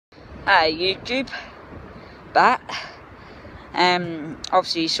YouTube, but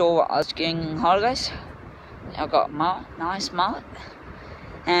obviously you saw what I was doing on holidays. I got a nice mullet.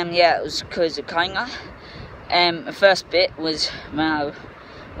 Yeah, it was because of Kainga. The first bit was when I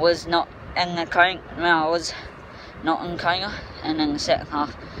was not in the Kainga, and then the second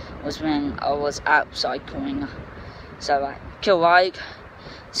half was when I was outside Kainga. So Kilride,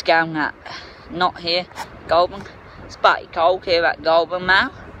 Scown that not here, Goulburn. It's pretty cold here at Goulburn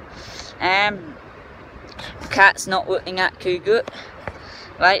now. The cat's not looking at too good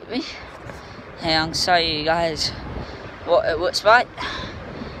lately. Here, I'm going to show you guys what it looks like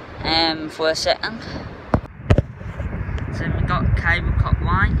for a second. So we've got cable cut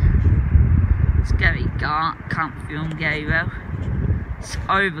line. It's very dark, can't film very well. It's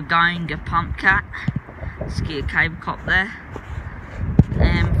overgoing a pump cat. Let's get a cable cut there.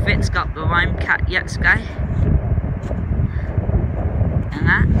 Fitz got the Rome cat yesterday. And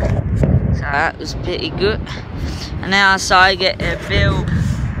that. So that was pretty good. And now I decided to get a build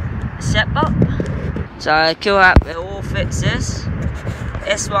setup. So I kill out the all fixes.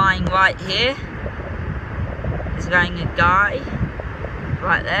 This line right here is going to die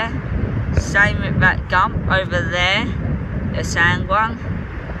right there. Same with that gump over there, the sand one.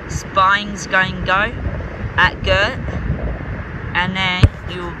 Spine's going to go at Gert, and then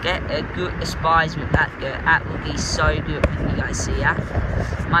you will get a good spies with that Gert. That will be so good when you guys see that.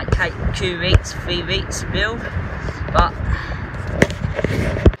 Might take 2 weeks, 3 weeks to build, but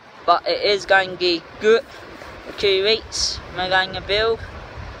it is going to be good. 2 weeks we're going to build,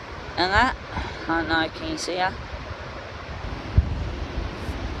 and that, I don't know, can you see that?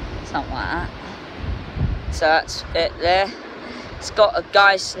 Something like that. So that's it there. It's got a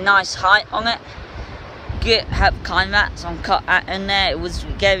nice height on it. Good, have kind mats on cut out in there. It was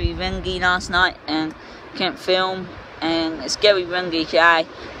very windy last night and couldn't film, and it's very windy today.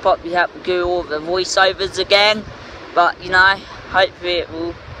 Probably have to do all the voiceovers again, but you know, hopefully it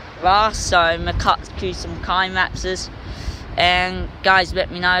will last. So I'm gonna cut through some time lapses, and guys, let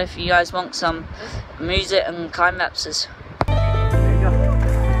me know if you guys want some music and time lapses.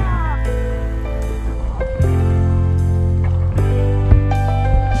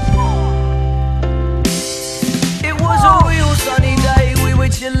 Sunny day, we were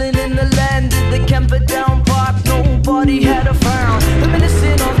chilling in the land at the Camperdown Park